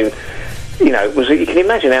functioning, you can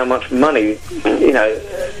imagine how much money,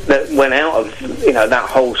 that went out of, that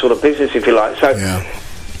whole sort of business, if you like. So,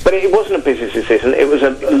 but it wasn't a business decision. It was a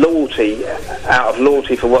loyalty, out of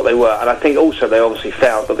loyalty for what they were. And I think also they obviously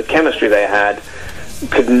felt that the chemistry they had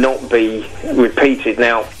could not be repeated.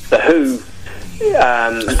 Now, the Who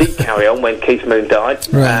did carry on when Keith Moon died,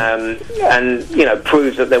 and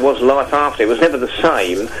proved that there was life after. It was never the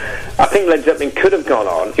same. I think Led Zeppelin could have gone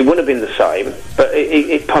on. It wouldn't have been the same, but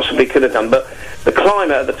it possibly could have done. But the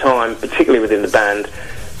climate at the time, particularly within the band,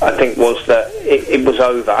 I think was that it was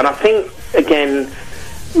over. And I think, again,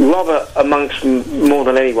 Robert, amongst more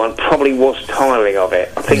than anyone, probably was tiring of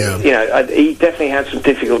it. I think, he definitely had some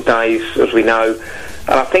difficult days, as we know.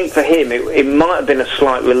 And I think for him, it might have been a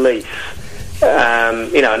slight relief.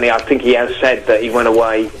 And I think he has said that he went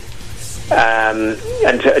away and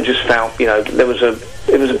just felt, it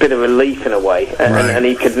was a bit of relief in a way, and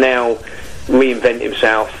he could now reinvent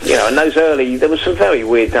himself. And those there was some very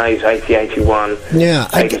weird days, 80, 81,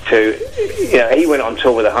 82. He went on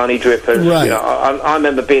tour with the Honey Drippers. Right. I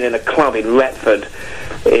remember being in a club in Retford,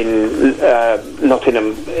 in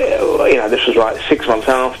Nottingham. This was like 6 months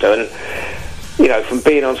after, and from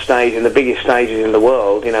being on stage in the biggest stages in the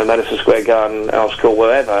world, Madison Square Garden, Earls Court,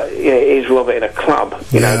 wherever, here's Robert in a club,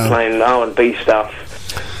 playing R&B stuff,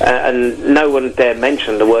 and no one dare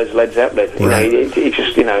mention the words Led Zeppelin. It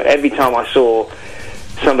just, every time I saw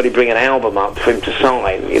somebody bring an album up for him to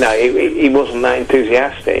sign, he wasn't that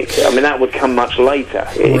enthusiastic. I mean, that would come much later.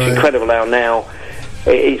 It's incredible how now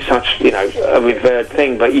it's such, a revered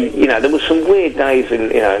thing, but there were some weird days, and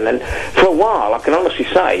then for a while, I can honestly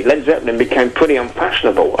say, Led Zeppelin became pretty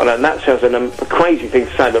unfashionable, and that sounds a crazy thing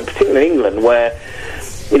to say, but particularly in England, where,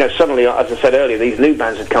 suddenly, as I said earlier, these new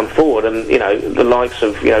bands had come forward, and, the likes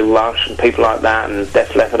of, Rush and people like that, and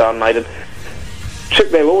Def Leppard, Iron Maiden, took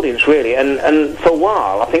their audience, really, and for a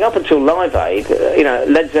while, I think up until Live Aid,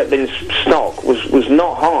 Led Zeppelin's stock was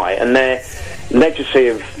not high, and their legacy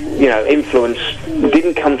of influence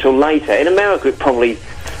didn't come till later. In America it probably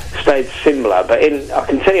stayed similar, but I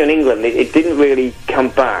can tell you in England it didn't really come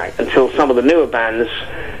back until some of the newer bands,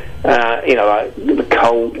 like the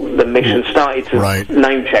Cult, the Mission, started to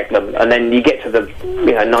name check them, and then you get to the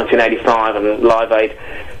 1985 and Live Aid,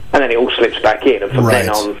 and then it all slips back in, and from then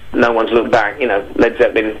on no one's looked back. Led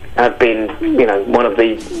Zeppelin have been one of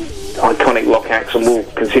the iconic rock acts and will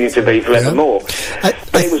continue to be forevermore.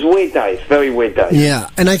 But it was weird days, very weird days. Yeah,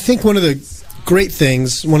 and I think one of the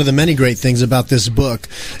many great things about this book,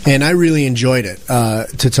 and I really enjoyed it,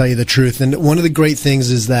 to tell you the truth, and one of the great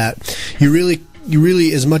things is that you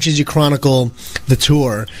really, as much as you chronicle the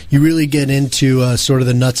tour, you really get into sort of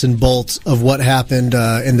the nuts and bolts of what happened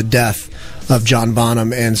in the death of John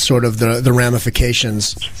Bonham and sort of the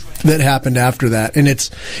ramifications that happened after that. And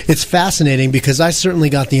it's fascinating because I certainly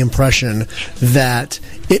got the impression that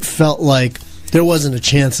it felt like there wasn't a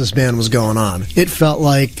chance this band was going on. It felt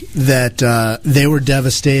like that they were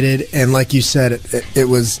devastated, and like you said, it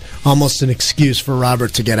was almost an excuse for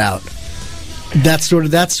Robert to get out. That's sort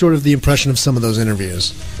of the impression of some of those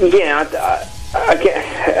interviews. Yeah,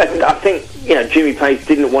 I think Jimmy Page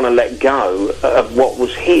didn't want to let go of what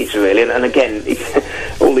was his, really, and again,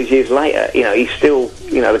 all these years later, he's still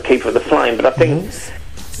the keeper of the flame. But I think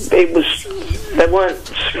they weren't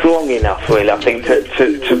strong enough, really. I think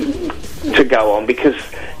to go on, because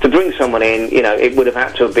to bring someone in, it would have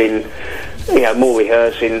had to have been more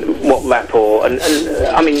rehearsing, what rapport, and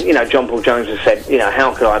I mean, John Paul Jones has said,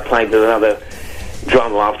 how could I play with another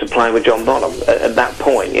drummer after playing with John Bonham? At that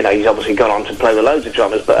point, he's obviously gone on to play with loads of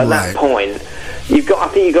drummers, but at that point, I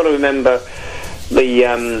think you've got to remember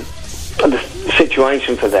the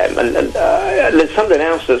situation for them, and there's something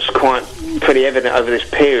else that's pretty evident over this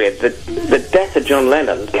period. The death of John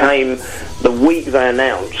Lennon came the week they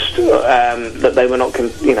announced that they were not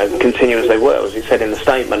continue as they were, as he said in the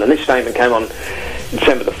statement, and this statement came on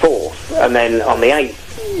December the 4th, and then on the 8th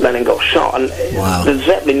Lennon got shot, and the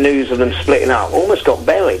Zeppelin news of them splitting up almost got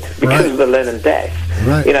buried because of the Lennon death.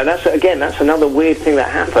 That's another weird thing that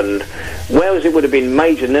happened. Whereas it would have been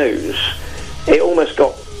major news, it almost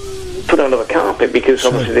got put under the carpet because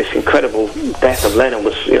obviously this incredible death of Lennon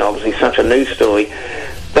was obviously such a news story.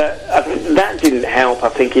 But that didn't help, I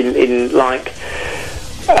think, in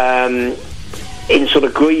sort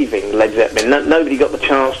of grieving Led Zeppelin. Nobody got the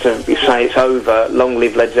chance to say it's over, long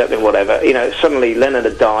live Led Zeppelin, whatever. Suddenly Lennon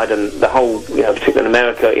had died, and the whole, particularly in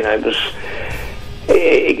America,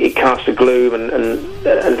 it cast a gloom,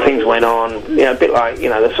 and things went on. A bit like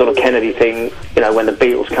the sort of Kennedy thing. When the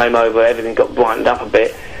Beatles came over, everything got brightened up a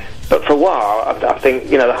bit. But for a while, I think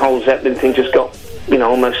the whole Zeppelin thing just got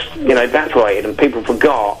almost evaporated, and people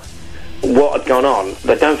forgot what had gone on.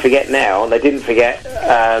 They don't forget now, and they didn't forget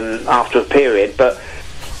after a period, but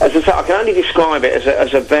as I say, I can only describe it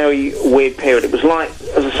as a very weird period. It was like,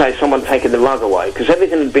 as I say, someone taking the rug away, because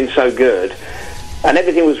everything had been so good, and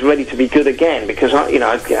everything was ready to be good again, because,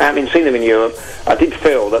 having seen them in Europe, I did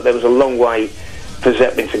feel that there was a long way for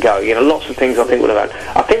Zeppelin to go. Lots of things I think would have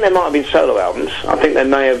had. I think there might have been solo albums. I think they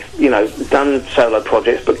may have, done solo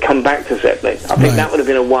projects, but come back to Zeppelin. I think that would have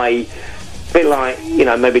been a way, a bit like,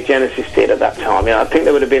 maybe Genesis did at that time. I think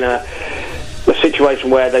there would have been a situation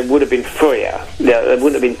where they would have been freer. They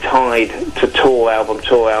wouldn't have been tied to tour album,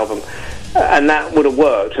 and that would have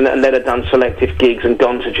worked, and they'd have done selective gigs and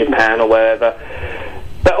gone to Japan or wherever.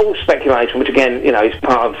 But all speculation, which again, is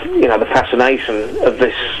part of the fascination of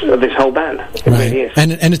this whole band. It really is.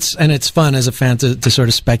 And it's fun as a fan to sort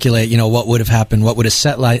of speculate. What would have happened? What would a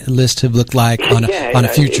set list have looked like on a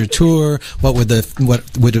future tour? What would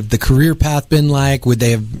the career path been like? Would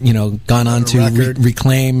they have gone on to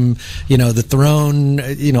reclaim the throne?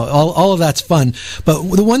 All of that's fun. But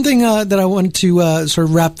the one thing that I wanted to sort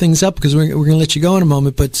of wrap things up, because we're going to let you go in a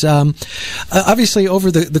moment. But obviously,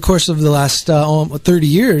 over the course of the last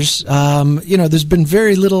 30 years, there's been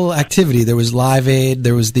very little activity. There was Live Aid.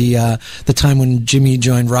 There was the time when Jimmy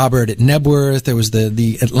joined Robert at Nebworth. There was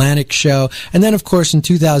the Atlantic show, and then of course in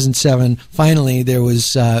 2007, finally there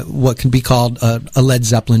was what can be called a Led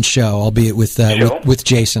Zeppelin show, albeit with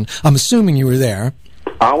Jason. I'm assuming you were there.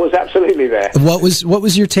 I was absolutely there. What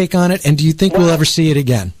was your take on it, and do you think we'll ever see it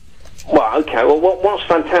again? Well, okay. Well, what's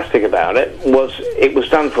fantastic about it was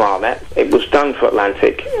done for Armet. It was done for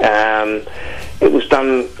Atlantic. It was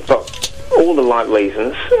done for all the right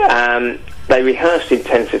reasons. They rehearsed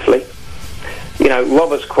intensively.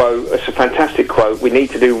 Robert's quote, it's a fantastic quote, "We need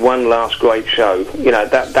to do one last great show."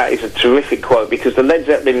 That is a terrific quote, because the Led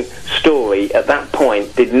Zeppelin story at that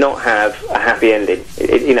point did not have a happy ending.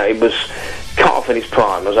 It was cut off in its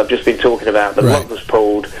prime, as I've just been talking about. The rug was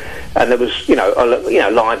pulled, and there was,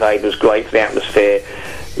 Live Aid was great for the atmosphere.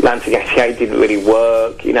 Atlantic 88 didn't really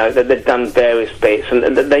work. They'd done various bits,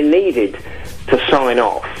 and they needed to sign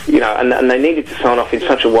off, and they needed to sign off in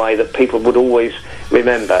such a way that people would always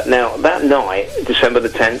remember. Now, that night, December the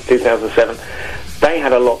 10th, 2007, they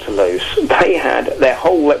had a lot to lose. They had their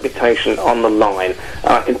whole reputation on the line.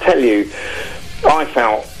 And I can tell you, I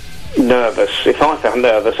felt nervous. If I felt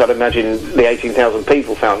nervous, I'd imagine the 18,000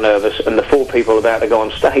 people felt nervous, and the 4 people about to go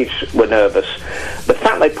on stage were nervous. The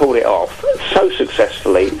fact they pulled it off so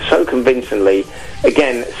successfully, so convincingly,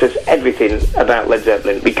 again, says everything about Led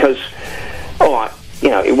Zeppelin, because all right,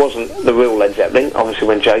 it wasn't the real Led Zeppelin. Obviously,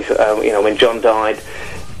 when when John died,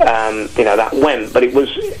 that went. But it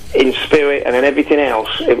was in spirit, and in everything else,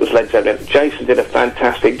 it was Led Zeppelin. Jason did a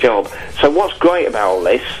fantastic job. So what's great about all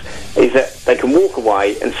this is that they can walk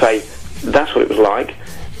away and say, that's what it was like.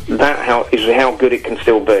 That is how good it can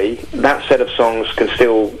still be. That set of songs can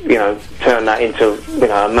still, turn that into,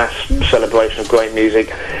 a mass celebration of great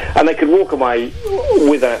music. And they could walk away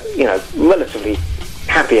with a, relatively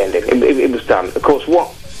happy ending. It was done. Of course,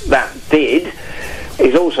 what that did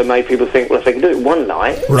is also made people think, well, if they can do it one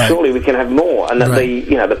night, surely we can have more. And that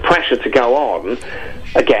the pressure to go on,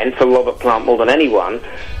 again, for Robert Plant more than anyone,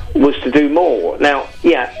 was to do more. Now,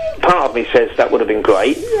 part of me says that would have been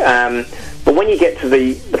great, but when you get to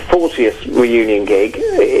the 40th reunion gig,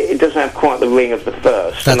 it doesn't have quite the ring of the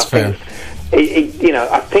first. That's fair.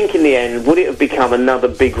 I think in the end, would it have become another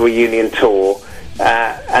big reunion tour,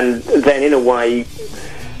 and then in a way,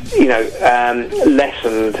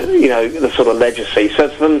 lessened, the sort of legacy. So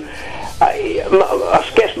from,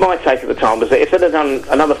 I guess my take at the time was that if they'd have done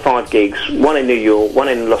another 5 gigs, one in New York, one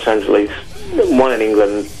in Los Angeles, one in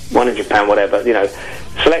England, one in Japan, whatever,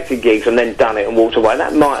 selected gigs and then done it and walked away,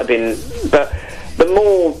 that might have been, but the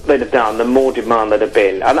more they'd have done, the more demand there'd have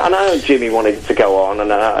been. And I know Jimmy wanted to go on,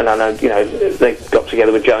 and I know, they got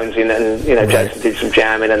together with Jonesy, and Jason did some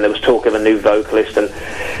jamming, and there was talk of a new vocalist,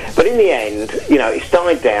 but in the end, it's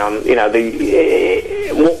died down.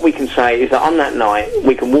 What we can say is that on that night,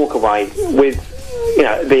 we can walk away with,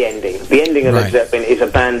 the ending. The ending of Led Zeppelin is a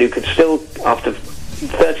band who could still, after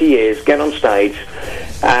 30 years, get on stage,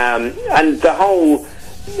 and the whole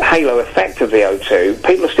halo effect of the O2,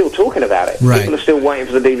 people are still talking about it. People are still waiting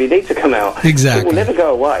for the DVD to come out. Exactly. It will never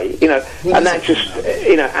go away, and that just,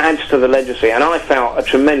 adds to the legacy. And I felt a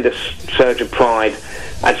tremendous surge of pride,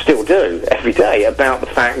 and still do, every day, about the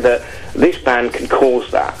fact that this band can cause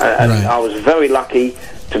that. And I was very lucky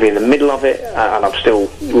to be in the middle of it, and I'm still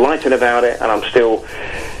writing about it, and I'm still...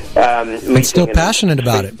 and still passionate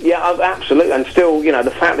about it. Yeah, absolutely. And still,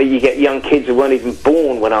 the fact that you get young kids who weren't even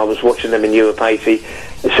born when I was watching them in Europe 80,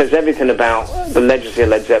 it says everything about the legacy of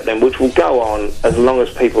Led Zeppelin, which will go on as long as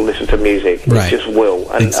people listen to music. Right. It just will.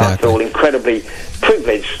 And Exactly. I feel incredibly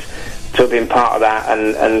privileged to have been part of that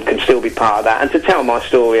and can still be part of that, and to tell my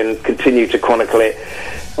story and continue to chronicle it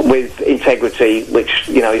with integrity, which,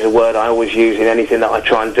 you know, is a word I always use in anything that I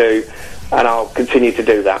try and do, and I'll continue to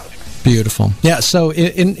do that. Beautiful. Yeah, so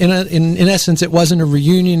in essence, it wasn't a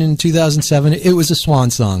reunion in 2007. It was a swan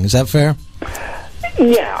song. Is that fair?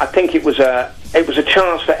 Yeah, I think it was a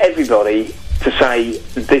chance for everybody to say,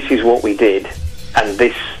 this is what we did, and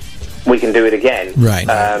this, we can do it again. Right.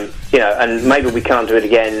 You know, and maybe we can't do it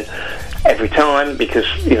again every time because,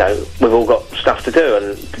 you know, we've all got stuff to do.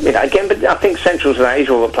 And, you know, again, but I think central to that is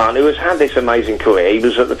Robert Plant, who has had this amazing career. He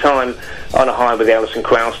was at the time on a high with the Alison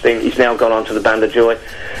Krauss thing. He's now gone on to the Band of Joy.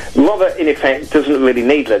 Robert, in effect, doesn't really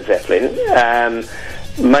need Led Zeppelin.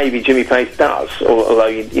 Maybe Jimmy Page does, although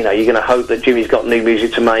you know, you're going to hope that Jimmy's got new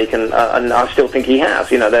music to make, and I still think he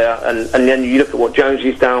has. You know, and then you look at what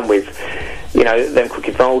Jonesy's done with, you know, them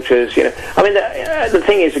Crooked Vultures. You know, I mean, the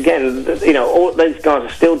thing is, again, you know, all those guys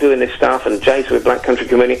are still doing this stuff, and Jason with Black Country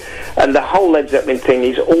Community, and the whole Led Zeppelin thing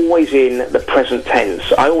is always in the present tense.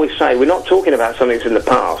 I always say we're not talking about something that's in the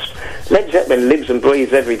past. Led Zeppelin lives and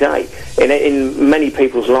breathes every day in many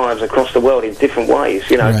people's lives across the world in different ways,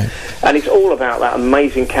 you know. Right. And it's all about that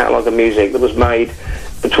amazing catalogue of music that was made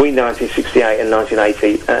between 1968 and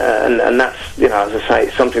 1980, and that's, you know, as I say,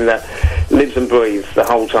 it's something that lives and breathes the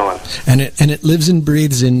whole time. And it lives and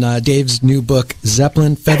breathes in Dave's new book,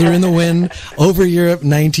 Zeppelin, Feather in the Wind, Over Europe,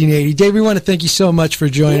 1980. Dave, we want to thank you so much for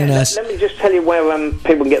joining us. Let me just tell you where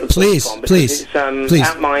people can get the book from. Please. It's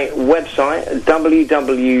at my website,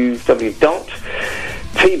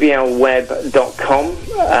 www.tblweb.com.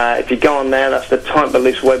 If you go on there, that's the Type the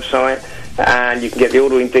List website, and you can get the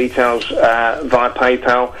ordering details via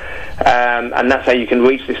PayPal, and that's how you can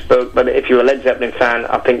reach this book. But if you're a Led Zeppelin fan,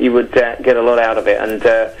 I think you would get a lot out of it, and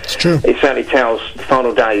it's true. It certainly tells the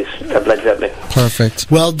final days of Led Zeppelin. Perfect.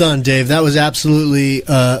 Well done, Dave. That was absolutely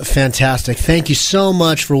fantastic. Thank you so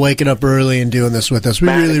much for waking up early and doing this with us. We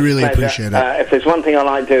really appreciate it. If there's one thing I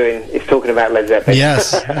like doing, it's talking about Led Zeppelin.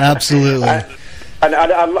 Yes, absolutely. And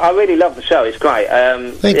I really love the show. It's great.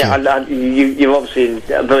 Thank you. You're obviously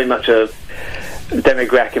very much a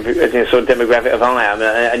demographic of I am,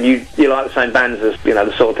 and you like the same bands as, you know,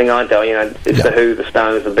 the sort of thing I do. You know, it's the Who, the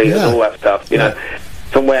Stones, the Beatles, all that stuff. You know,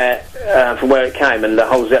 from where it came, and the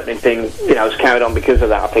whole Zeppelin thing, you know, was carried on because of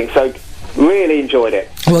that, I think. So, really enjoyed it.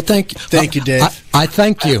 Well, thank you, Dave. I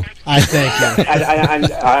thank you. I thank you.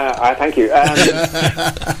 and I thank you.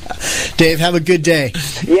 Dave, have a good day.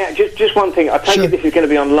 Yeah, just one thing. I take it this is going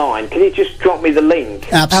to be online. Can you just drop me the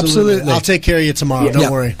link? Absolutely. I'll take care of you tomorrow.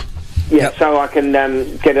 Don't worry. Yeah, so I can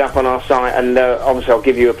get it up on our site, and obviously I'll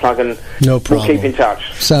give you a plug, and no problem. We'll keep in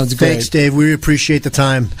touch. Sounds great. Thanks, Dave. We appreciate the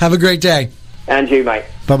time. Have a great day. And you, mate.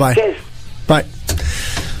 Bye-bye. Cheers. Bye.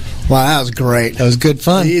 Wow, that was great. That was good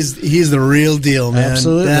fun. He's the real deal, man.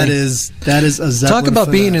 Absolutely. That is a Zeppelin. Talk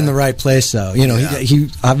about being in the right place, though. You know, he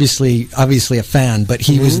obviously a fan, but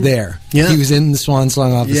he was there. Yeah. He was in the Swan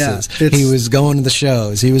Song offices. Yeah, he was going to the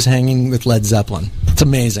shows. He was hanging with Led Zeppelin. It's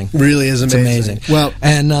amazing. Really is amazing. It's amazing. Well,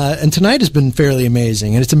 and tonight has been fairly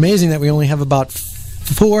amazing, and it's amazing that we only have about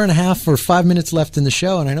 4.5 or 5 minutes left in the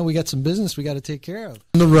show, and I know we got some business we got to take care of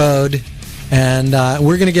on the road. And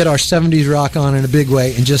we're going to get our 70s rock on in a big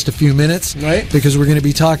way in just a few minutes. Right. Because we're going to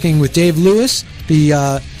be talking with Dave Lewis,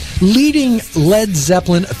 the leading Led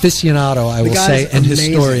Zeppelin aficionado, I will say, and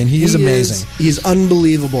historian. He's amazing. He's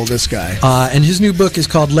unbelievable, this guy. And his new book is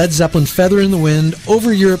called Led Zeppelin, Feather in the Wind,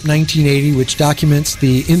 Over Europe 1980, which documents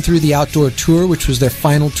the In Through the Outdoor tour, which was their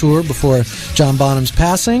final tour before John Bonham's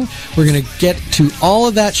passing. We're going to get to all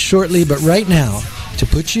of that shortly, but right now, to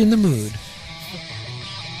put you in the mood.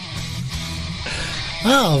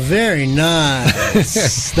 Oh, very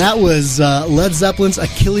nice. That was Led Zeppelin's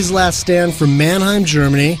Achilles' Last Stand from Mannheim,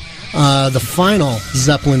 Germany, the final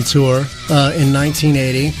Zeppelin tour in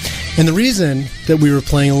 1980. And the reason that we were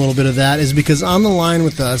playing a little bit of that is because on the line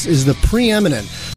with us is the preeminent